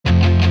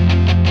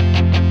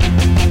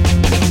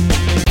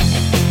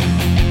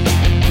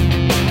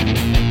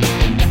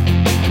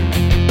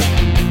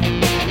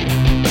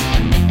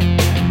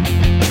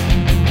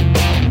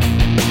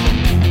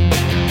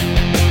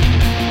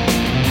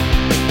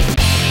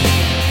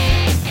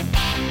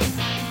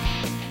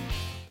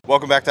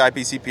Welcome back to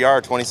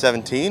IPCPR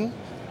 2017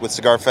 with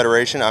Cigar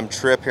Federation. I'm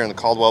Trip here in the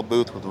Caldwell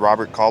booth with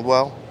Robert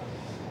Caldwell.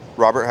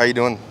 Robert, how you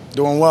doing?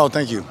 Doing well,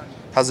 thank you.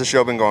 How's the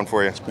show been going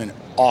for you? It's been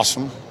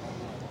awesome.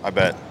 I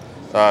bet.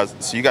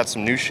 So you got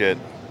some new shit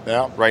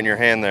right in your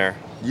hand there.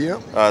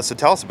 Yep. So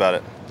tell us about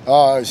it.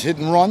 It's Hit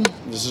and Run.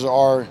 This is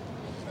our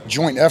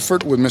joint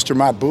effort with Mr.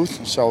 Matt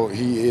Booth. So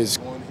he is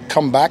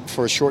come back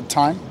for a short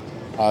time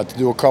to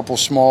do a couple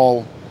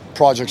small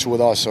projects with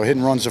us. So Hit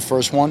and Run's the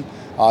first one.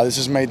 This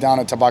is made down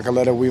at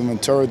Tabacalera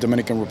Buenaventura,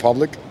 Dominican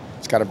Republic.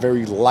 It's got a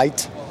very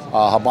light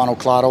Habano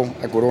Claro,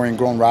 Ecuadorian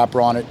grown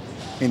wrapper on it,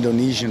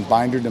 Indonesian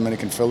binder,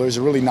 Dominican fillers.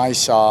 A really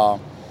nice,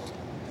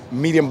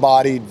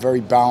 medium-bodied,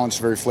 very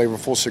balanced, very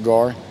flavorful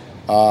cigar.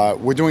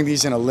 We're doing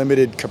these in a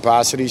limited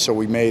capacity, so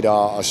we made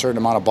a certain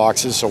amount of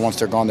boxes, so once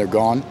they're gone, they're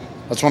gone.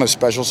 That's one of the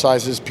special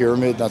sizes,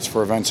 Pyramid, that's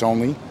for events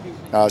only.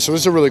 So this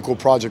is a really cool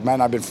project. Matt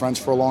and I have been friends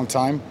for a long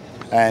time,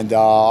 and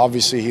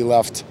obviously he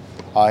left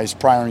his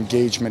prior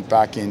engagement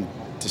back in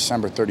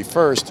December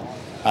 31st,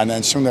 and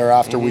then soon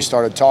thereafter we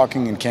started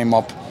talking and came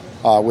up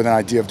with an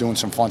idea of doing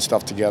some fun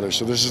stuff together.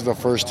 So this is the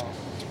first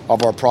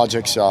of our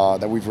projects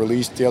that we've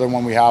released. The other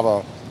one, we have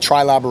a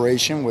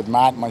trilaboration with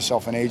Matt,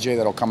 myself, and AJ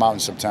that'll come out in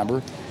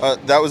September.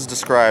 That was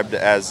described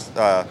as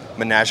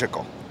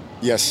menagical.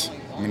 Yes,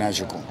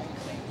 menagical.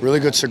 Really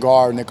good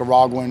cigar,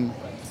 Nicaraguan,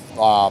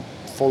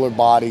 fuller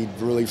bodied,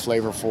 really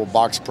flavorful,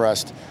 box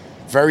pressed.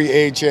 Very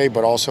AJ,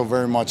 but also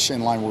very much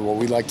in line with what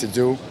we like to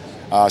do.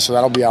 So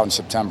that'll be out in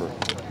September.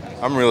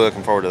 I'm really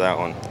looking forward to that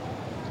one.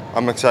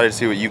 I'm excited to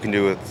see what you can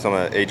do with some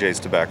of AJ's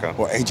tobacco.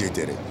 Well, AJ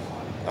did it.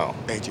 Oh.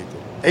 AJ did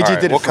it. AJ AJ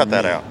did it. We'll for cut me.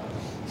 that out.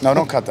 No,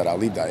 don't cut that out.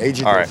 Leave that.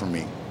 AJ did it for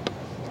me.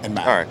 And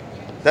Matt. All right.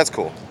 That's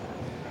cool.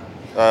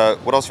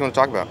 What else you want to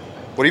talk about?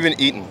 What have you been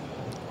eating?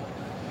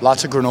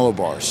 Lots of granola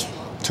bars.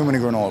 Too many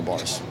granola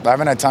bars. I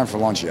haven't had time for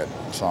lunch yet.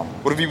 So.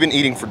 What have you been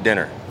eating for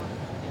dinner?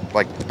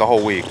 Like the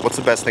whole week? What's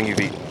the best thing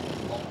you've eaten?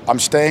 I'm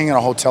staying in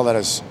a hotel that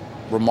has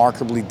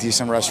remarkably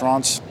decent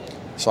restaurants.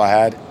 So I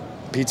had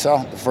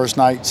pizza the first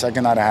night.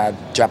 Second night I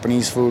had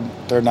Japanese food.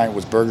 Third night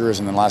was burgers.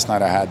 And then last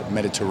night I had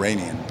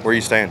Mediterranean. Where are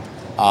you staying?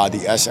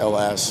 The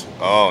SLS.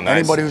 Oh, nice.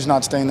 Anybody who's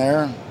not staying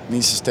there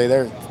needs to stay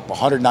there.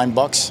 $109,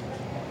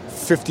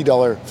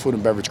 $50 food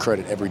and beverage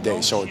credit every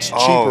day. So it's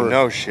cheaper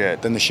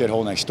than the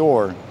shithole next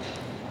door.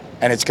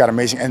 And it's got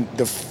amazing, and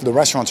the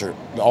restaurants are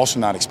also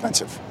not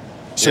expensive.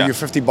 So your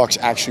 $50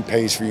 actually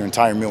pays for your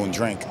entire meal and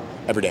drink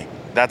every day.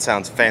 That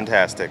sounds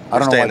fantastic. I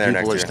don't know why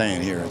people are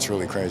staying here. It's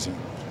really crazy.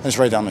 And it's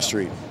right down the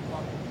street.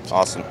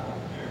 Awesome.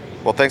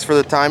 Well, thanks for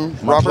the time,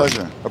 My Robert.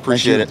 pleasure.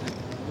 Appreciate it.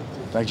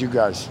 Thank you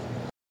guys.